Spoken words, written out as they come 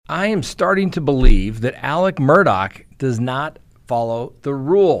I am starting to believe that Alec Murdaugh does not follow the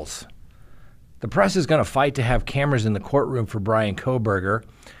rules. The press is going to fight to have cameras in the courtroom for Bryan Kohberger.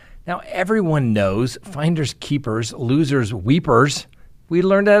 Now, everyone knows finders keepers, losers weepers. We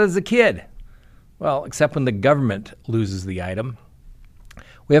learned that as a kid. Well, except when the government loses the item.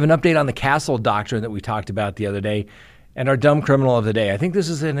 We have an update on the Castle Doctrine that we talked about the other day and our dumb criminal of the day. I think this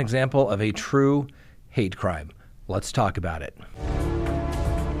is an example of a true hate crime. Let's talk about it.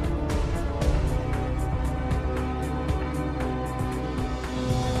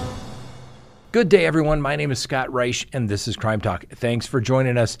 Good day, everyone. My name is Scott Reich, and this is Crime Talk. Thanks for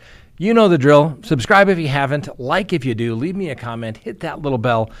joining us. You know the drill. Subscribe if you haven't. Like if you do. Leave me a comment. Hit that little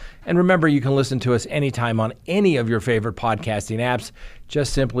bell. And remember, you can listen to us anytime on any of your favorite podcasting apps.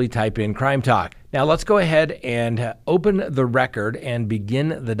 Just simply type in Crime Talk. Now, let's go ahead and open the record and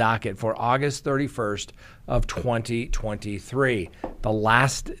begin the docket for August 31st of 2023, the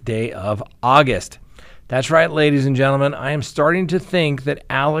last day of August. That's right, ladies and gentlemen. I am starting to think that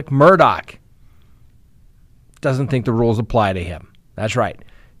Alec Murdaugh doesn't think the rules apply to him. That's right.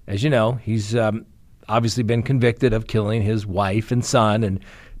 As you know, he's obviously been convicted of killing his wife and son and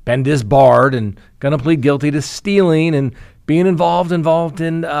been disbarred and going to plead guilty to stealing and being involved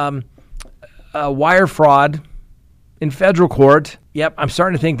in wire fraud in federal court. Yep, I'm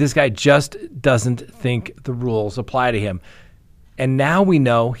starting to think this guy just doesn't think the rules apply to him. And now we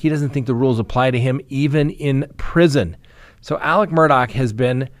know he doesn't think the rules apply to him even in prison. So Alec Murdaugh has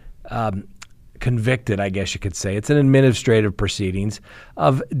been convicted, I guess you could say. It's an administrative proceedings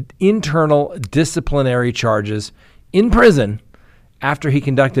of internal disciplinary charges in prison after he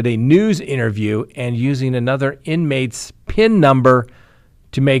conducted a news interview and using another inmate's PIN number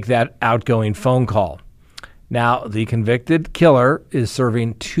to make that outgoing phone call. Now, the convicted killer is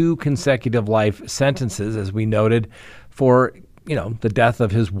serving 2 consecutive life sentences, as we noted, for, the death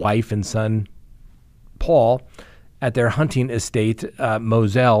of his wife and son, Paul, at their hunting estate,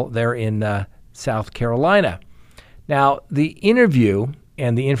 Moselle, there in South Carolina. Now, the interview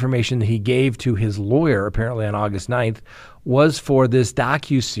and the information that he gave to his lawyer, apparently on August 9th, was for this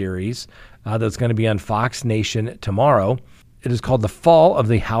docuseries that's going to be on Fox Nation tomorrow. It is called The Fall of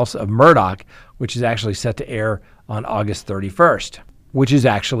the House of Murdaugh, which is actually set to air on August 31st, which is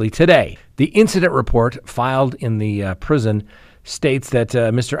actually today. The incident report filed in the prison states that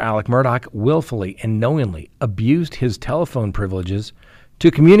Mr. Alec Murdaugh willfully and knowingly abused his telephone privileges to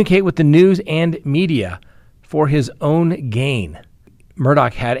communicate with the news and media for his own gain.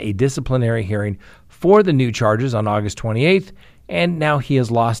 Murdaugh had a disciplinary hearing for the new charges on August 28th, and now he has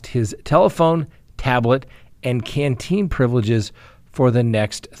lost his telephone, tablet, and canteen privileges for the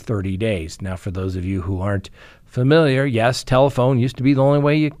next 30 days. Now, for those of you who aren't familiar, yes, telephone used to be the only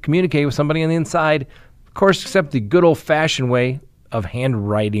way you communicate with somebody on the inside, of course, except the good old-fashioned way of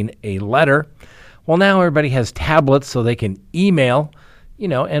handwriting a letter. Well, now everybody has tablets so they can email,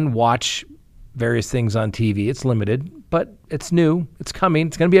 and watch various things on TV. It's limited, but it's new. It's coming.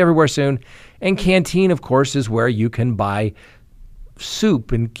 It's going to be everywhere soon. And Canteen, of course, is where you can buy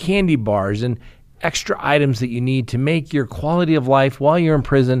soup and candy bars and extra items that you need to make your quality of life while you're in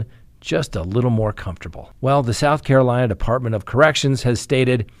prison just a little more comfortable. Well, the South Carolina Department of Corrections has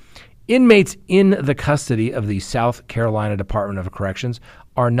stated inmates in the custody of the South Carolina Department of Corrections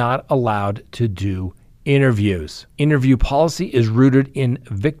are not allowed to do interviews. Interview policy is rooted in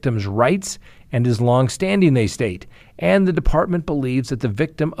victims' rights and is long-standing, they state, and the department believes that the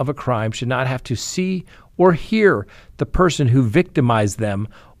victim of a crime should not have to see or hear the person who victimized them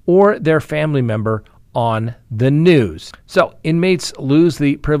or their family member on the news. So inmates lose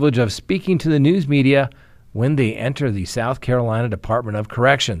the privilege of speaking to the news media when they enter the South Carolina Department of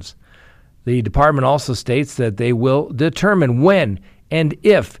Corrections. The department also states that they will determine when and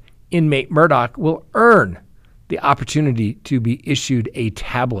if inmate Murdaugh will earn the opportunity to be issued a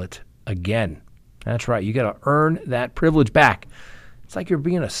tablet again. That's right. You got to earn that privilege back. It's like you're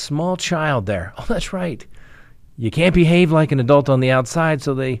being a small child there. Oh, that's right. You can't behave like an adult on the outside,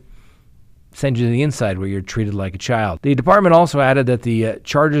 so they send you to the inside where you're treated like a child. The department also added that the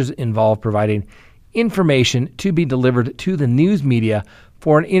charges involve providing information to be delivered to the news media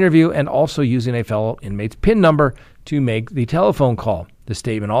for an interview and also using a fellow inmate's PIN number to make the telephone call. The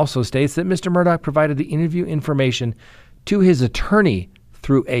statement also states that Mr. Murdaugh provided the interview information to his attorney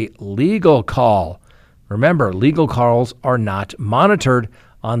through a legal call. Remember, legal calls are not monitored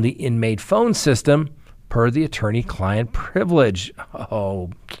on the inmate phone system per the attorney-client privilege.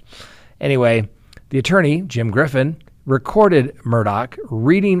 Anyway, the attorney, Jim Griffin, recorded Murdaugh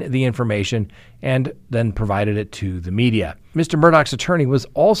reading the information and then provided it to the media. Mr. Murdaugh's attorney was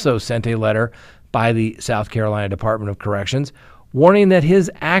also sent a letter by the South Carolina Department of Corrections warning that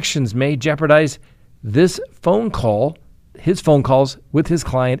his actions may jeopardize his phone calls with his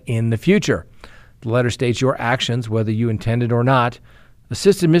client in the future. The letter states your actions, whether you intended or not,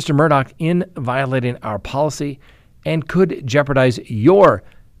 assisted Mr. Murdaugh in violating our policy and could jeopardize your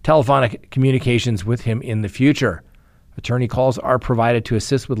telephonic communications with him in the future. Attorney calls are provided to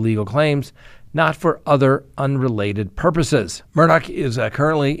assist with legal claims, not for other unrelated purposes. Murdaugh is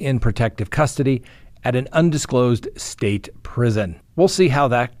currently in protective custody at an undisclosed state prison. We'll see how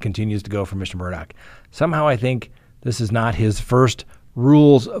that continues to go for Mr. Murdaugh. Somehow I think this is not his first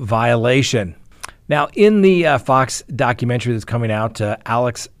rules violation. Now, in the Fox documentary that's coming out,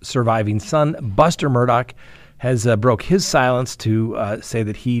 Alex's surviving son, Buster Murdaugh, has broke his silence to say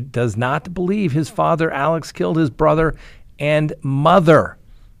that he does not believe his father, Alex, killed his brother and mother.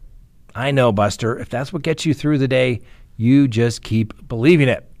 I know, Buster, if that's what gets you through the day, you just keep believing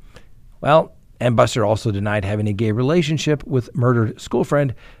it. Well, and Buster also denied having a gay relationship with murdered school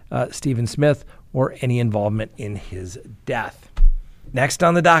friend Stephen Smith or any involvement in his death. Next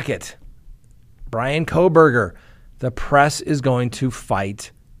on the docket, Bryan Kohberger. The press is going to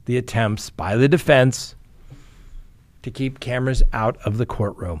fight the attempts by the defense to keep cameras out of the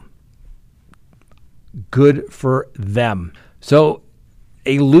courtroom. Good for them. So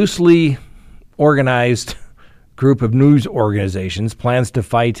a loosely organized group of news organizations plans to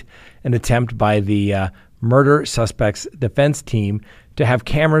fight an attempt by the murder suspect's defense team to have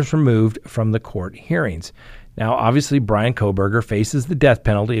cameras removed from the court hearings. Now, obviously, Bryan Kohberger faces the death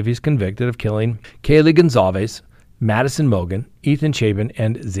penalty if he's convicted of killing Kaylee Goncalves, Madison Mogen, Ethan Chabin,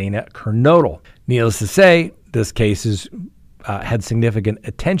 and Zaina Kernodle. Needless to say, this case has had significant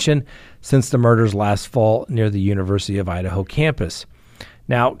attention since the murders last fall near the University of Idaho campus.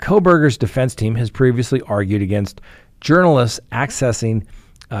 Now, Kohberger's defense team has previously argued against journalists accessing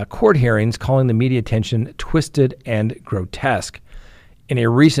court hearings, calling the media attention twisted and grotesque. In a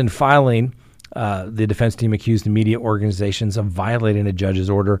recent filing, the defense team accused the media organizations of violating a judge's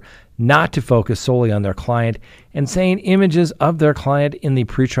order not to focus solely on their client and saying images of their client in the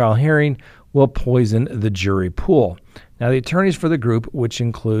pretrial hearing will poison the jury pool. Now, the attorneys for the group, which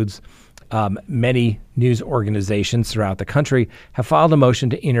includes many news organizations throughout the country, have filed a motion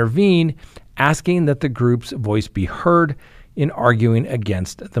to intervene, asking that the group's voice be heard in arguing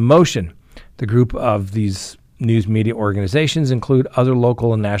against the motion. The group of these news media organizations include other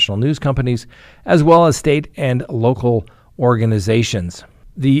local and national news companies, as well as state and local organizations.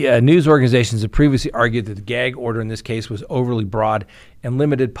 The news organizations have previously argued that the gag order in this case was overly broad and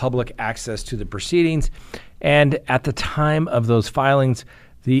limited public access to the proceedings. And at the time of those filings,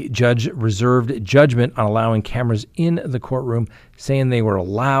 the judge reserved judgment on allowing cameras in the courtroom, saying they were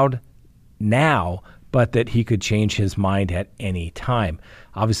allowed now, but that he could change his mind at any time.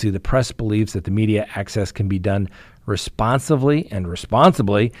 Obviously, the press believes that the media access can be done responsibly and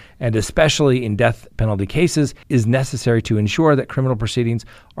responsibly, and especially in death penalty cases, is necessary to ensure that criminal proceedings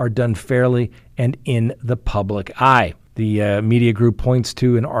are done fairly and in the public eye. The media group points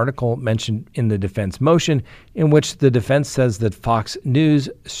to an article mentioned in the defense motion in which the defense says that Fox News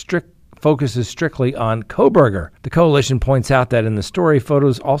focuses strictly on Kohberger. The coalition points out that in the story,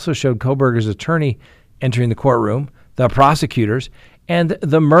 photos also showed Kohberger's attorney entering the courtroom, the prosecutors, and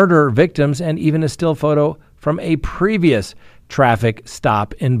the murder victims, and even a still photo from a previous traffic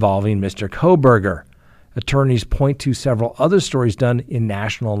stop involving Mr. Kohberger. Attorneys point to several other stories done in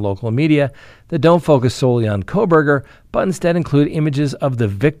national and local media that don't focus solely on Kohberger, but instead include images of the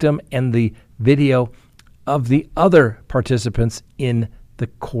victim and the video of the other participants in the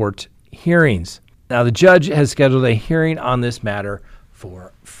court hearings. Now, the judge has scheduled a hearing on this matter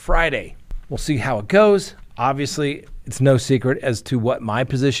for Friday. We'll see how it goes. Obviously, it's no secret as to what my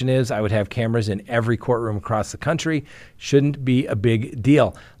position is. I would have cameras in every courtroom across the country. Shouldn't be a big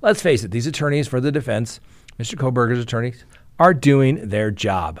deal. Let's face it, these attorneys for the defense, Mr. Kohberger's attorneys, are doing their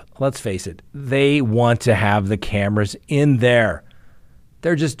job. Let's face it, they want to have the cameras in there.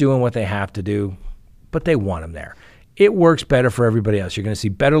 They're just doing what they have to do, but they want them there. It works better for everybody else. You're going to see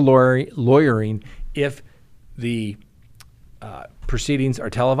better lawyering if the proceedings are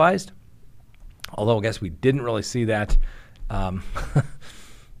televised. Although I guess we didn't really see that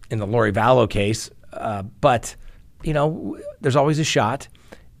in the Lori Vallow case. But, you know, there's always a shot.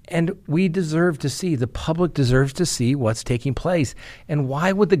 And we deserve to see, the public deserves to see what's taking place. And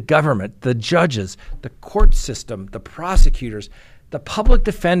why would the government, the judges, the court system, the prosecutors, the public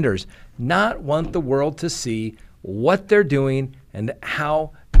defenders not want the world to see what they're doing and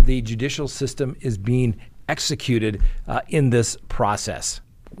how the judicial system is being executed in this process?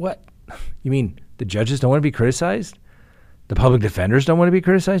 What? You mean the judges don't want to be criticized? The public defenders don't want to be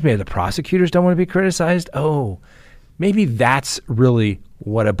criticized? Maybe the prosecutors don't want to be criticized? Oh, Maybe that's really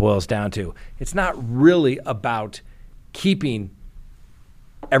what it boils down to. It's not really about keeping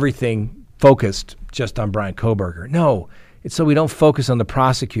everything focused just on Bryan Kohberger. No, it's so we don't focus on the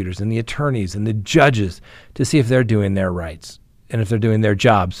prosecutors and the attorneys and the judges to see if they're doing their rights and if they're doing their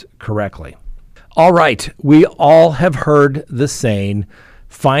jobs correctly. All right, we all have heard the saying,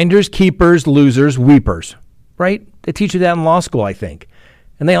 finders, keepers, losers, weepers, right? They teach you that in law school, I think.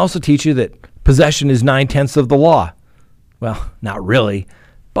 And they also teach you that possession is 9/10 of the law. Well, not really,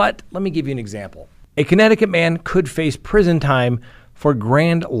 but let me give you an example. A Connecticut man could face prison time for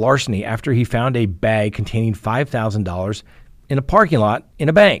grand larceny after he found a bag containing $5,000 in a parking lot in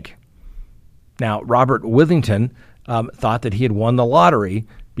a bank. Now, Robert Withington thought that he had won the lottery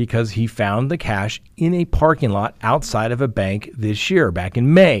because he found the cash in a parking lot outside of a bank this year, back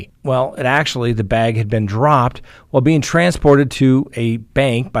in May. Well, the bag had been dropped while being transported to a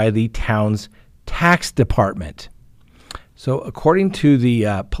bank by the town's tax department. So according to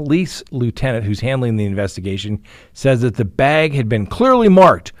the police lieutenant who's handling the investigation, says that the bag had been clearly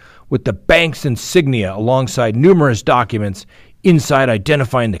marked with the bank's insignia alongside numerous documents inside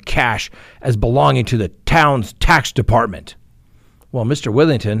identifying the cash as belonging to the town's tax department. Well, Mr.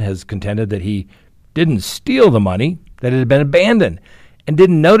 Withington has contended that he didn't steal the money, that it had been abandoned, and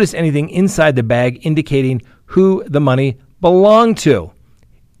didn't notice anything inside the bag indicating who the money belonged to.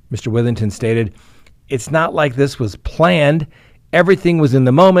 Mr. Withington stated, "It's not like this was planned. Everything was in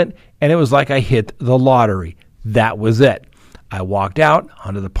the moment, and it was like I hit the lottery. That was it. I walked out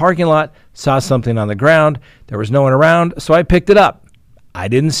onto the parking lot, saw something on the ground. There was no one around, so I picked it up. I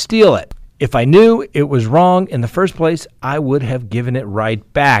didn't steal it. If I knew it was wrong in the first place, I would have given it right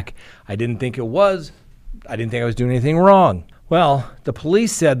back. I didn't think I was doing anything wrong." Well, the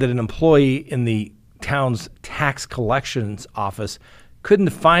police said that an employee in the town's tax collections office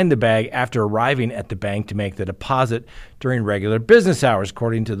couldn't find the bag after arriving at the bank to make the deposit during regular business hours,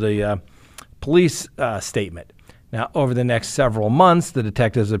 according to the police statement. Now, over the next several months, the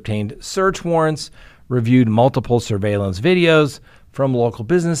detectives obtained search warrants, reviewed multiple surveillance videos from local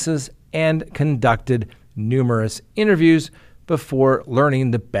businesses, and conducted numerous interviews before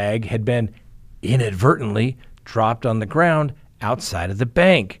learning the bag had been inadvertently dropped on the ground outside of the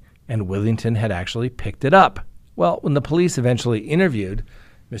bank, and Withington had actually picked it up. Well, when the police eventually interviewed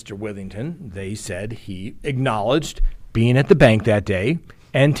Mr. Withington, they said he acknowledged being at the bank that day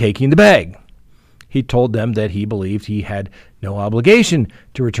and taking the bag. He told them that he believed he had no obligation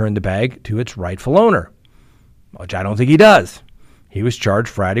to return the bag to its rightful owner, which I don't think he does. He was charged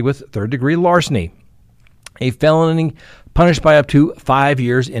Friday with third-degree larceny, a felony punished by up to 5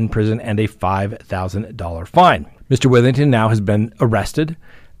 years in prison and a $5,000 fine. Mr. Withington now has been arrested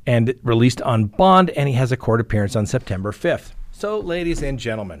and released on bond, and he has a court appearance on September 5th. So, ladies and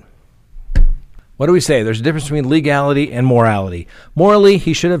gentlemen, what do we say? There's a difference between legality and morality. Morally,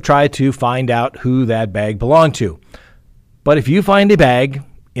 he should have tried to find out who that bag belonged to. But if you find a bag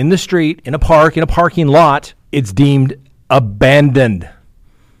in the street, in a park, in a parking lot, it's deemed abandoned.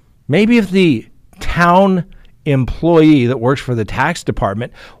 Maybe if the town employee that works for the tax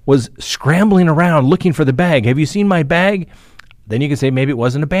department was scrambling around looking for the bag, "Have you seen my bag?" Then you can say maybe it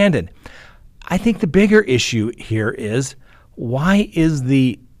wasn't abandoned. I think the bigger issue here is, why is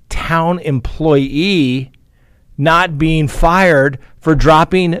the town employee not being fired for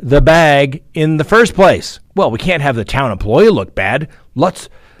dropping the bag in the first place? Well, we can't have the town employee look bad.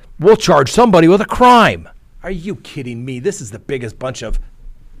 We'll charge somebody with a crime. Are you kidding me? This is the biggest bunch of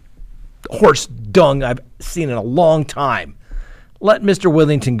horse dung I've seen in a long time. Let Mr.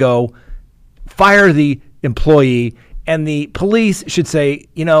 Withington go, fire the employee, and the police should say,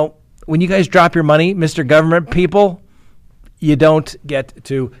 when you guys drop your money, Mr. Government people, you don't get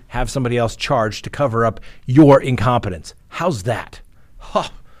to have somebody else charged to cover up your incompetence. How's that? Huh.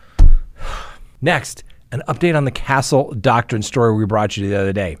 Next, an update on the Castle Doctrine story we brought you the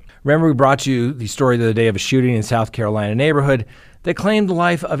other day. Remember, we brought you the story the other day of a shooting in South Carolina neighborhood that claimed the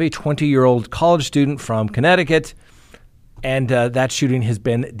life of a 20-year-old college student from Connecticut, and that shooting has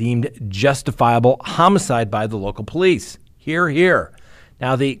been deemed justifiable homicide by the local police. Hear, hear.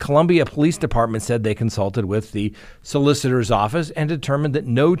 Now, the Columbia Police Department said they consulted with the solicitor's office and determined that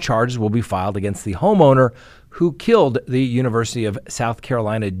no charges will be filed against the homeowner who killed the University of South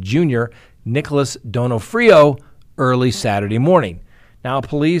Carolina junior Nicholas Donofrio early Saturday morning. Now,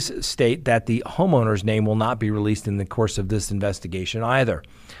 police state that the homeowner's name will not be released in the course of this investigation either.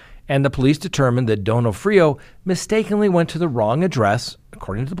 And the police determined that Donofrio mistakenly went to the wrong address,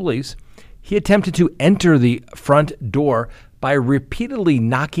 according to the police. He attempted to enter the front door by repeatedly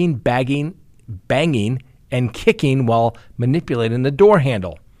knocking, banging, and kicking while manipulating the door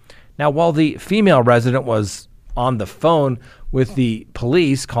handle. Now, while the female resident was on the phone with the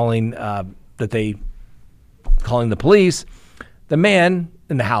police, calling the police, the man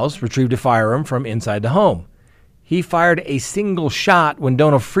in the house retrieved a firearm from inside the home. He fired a single shot when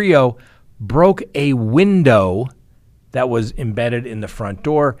Donofrio broke a window that was embedded in the front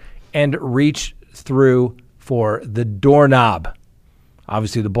door and reached through for the doorknob.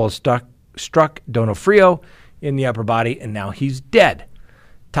 Obviously, the bullet struck Donofrio in the upper body, and now he's dead.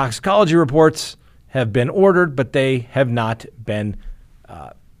 Toxicology reports have been ordered, but they have not been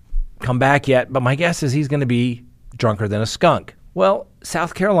come back yet. But my guess is he's going to be drunker than a skunk. Well,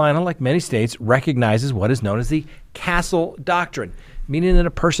 South Carolina, like many states, recognizes what is known as the Castle Doctrine, meaning that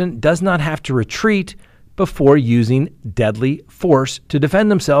a person does not have to retreat before using deadly force to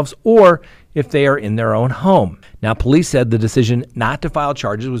defend themselves or if they are in their own home. Now, police said the decision not to file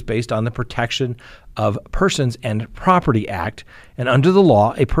charges was based on the Protection of Persons and Property Act, and under the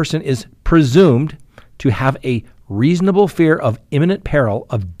law, a person is presumed to have a reasonable fear of imminent peril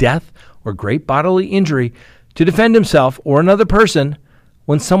of death or great bodily injury to defend himself or another person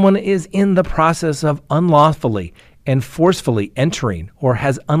when someone is in the process of unlawfully and forcefully entering or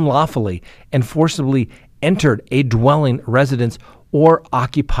has unlawfully and forcibly entered a dwelling, residence, or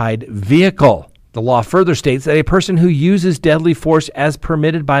occupied vehicle. The law further states that a person who uses deadly force as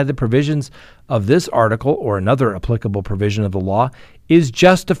permitted by the provisions of this article or another applicable provision of the law is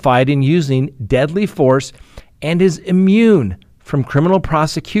justified in using deadly force and is immune from criminal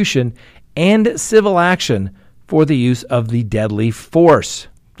prosecution and civil action for the use of the deadly force.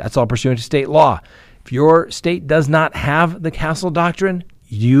 That's all pursuant to state law. If your state does not have the Castle Doctrine,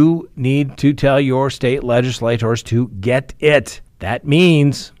 you need to tell your state legislators to get it. That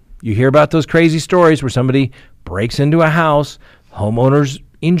means you hear about those crazy stories where somebody breaks into a house, homeowners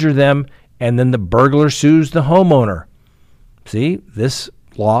injure them, and then the burglar sues the homeowner. See, this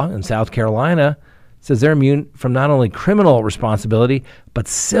law in South Carolina says they're immune from not only criminal responsibility, but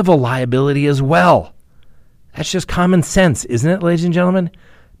civil liability as well. That's just common sense, isn't it, ladies and gentlemen?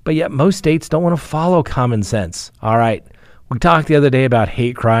 But yet most states don't want to follow common sense. All right. We talked the other day about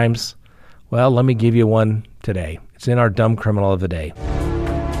hate crimes. Well, let me give you one today. It's in our dumb criminal of the day.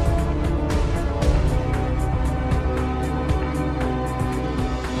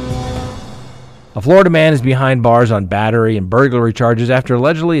 A Florida man is behind bars on battery and burglary charges after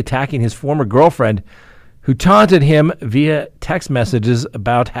allegedly attacking his former girlfriend, who taunted him via text messages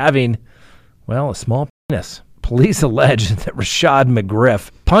about having, well, a small penis. Police allege that Rashad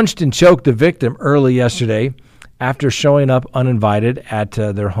McGriff punched and choked the victim early yesterday after showing up uninvited at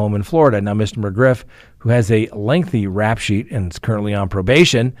their home in Florida. Now, Mr. McGriff, who has a lengthy rap sheet and is currently on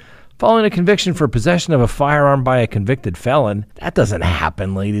probation, following a conviction for possession of a firearm by a convicted felon. That doesn't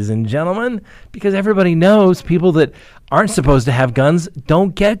happen, ladies and gentlemen, because everybody knows people that aren't supposed to have guns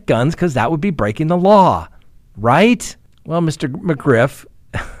don't get guns because that would be breaking the law, right? Well, Mr. McGriff,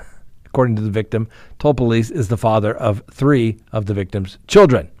 according to the victim, told police is the father of 3 of the victim's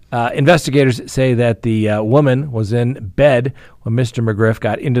children. Investigators say that the woman was in bed when Mr. McGriff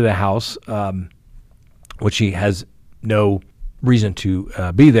got into the house, which he has no reason to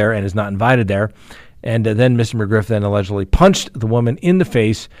be there and is not invited there. And then Mr. McGriff then allegedly punched the woman in the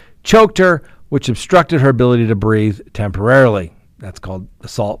face, choked her, which obstructed her ability to breathe temporarily. That's called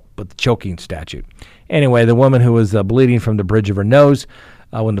assault with the choking statute. Anyway, the woman, who was bleeding from the bridge of her nose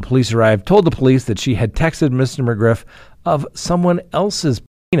when the police arrived, told the police that she had texted Mr. McGriff of someone else's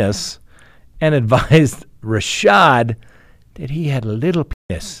penis and advised Rashad that he had a little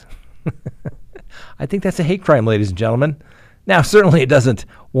penis. I think that's a hate crime, ladies and gentlemen. Now, certainly it doesn't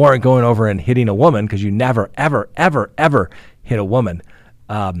warrant going over and hitting a woman, because you never, ever, ever, ever hit a woman.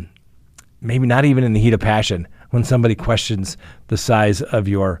 Maybe not even in the heat of passion when somebody questions the size of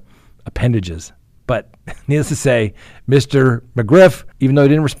your appendages. But needless to say, Mr. McGriff, even though he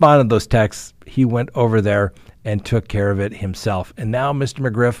didn't respond to those texts, he went over there and took care of it himself. And now, Mr.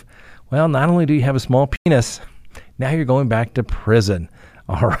 McGriff, well, not only do you have a small penis, now you're going back to prison.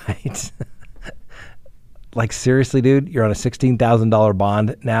 All right. Like, seriously, dude, you're on a $16,000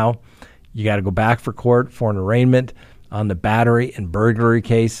 bond now. You got to go back for court for an arraignment on the battery and burglary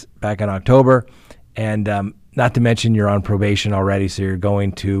case back in October. And not to mention you're on probation already, so you're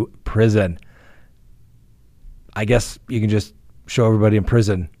going to prison. I guess you can just show everybody in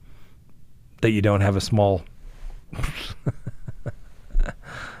prison that you don't have a small...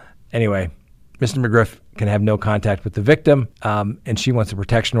 Anyway, Mr. McGriff can have no contact with the victim, and she wants a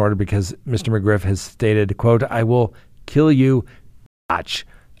protection order because Mr. McGriff has stated, quote, "I will kill you, bitch,"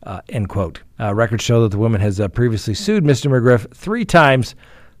 end quote. Records show that the woman has previously sued Mr. McGriff 3 times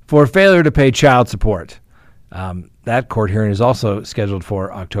for failure to pay child support. That court hearing is also scheduled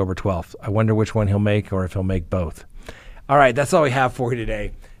for October 12th. I wonder which one he'll make or if he'll make both. All right, that's all we have for you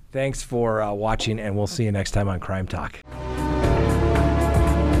today. Thanks for watching, and we'll see you next time on Crime Talk.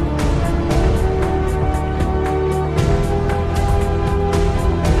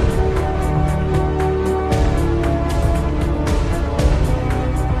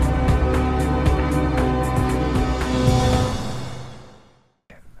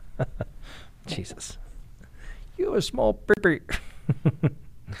 Jesus. You have a small baby.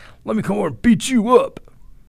 Let me come over and beat you up.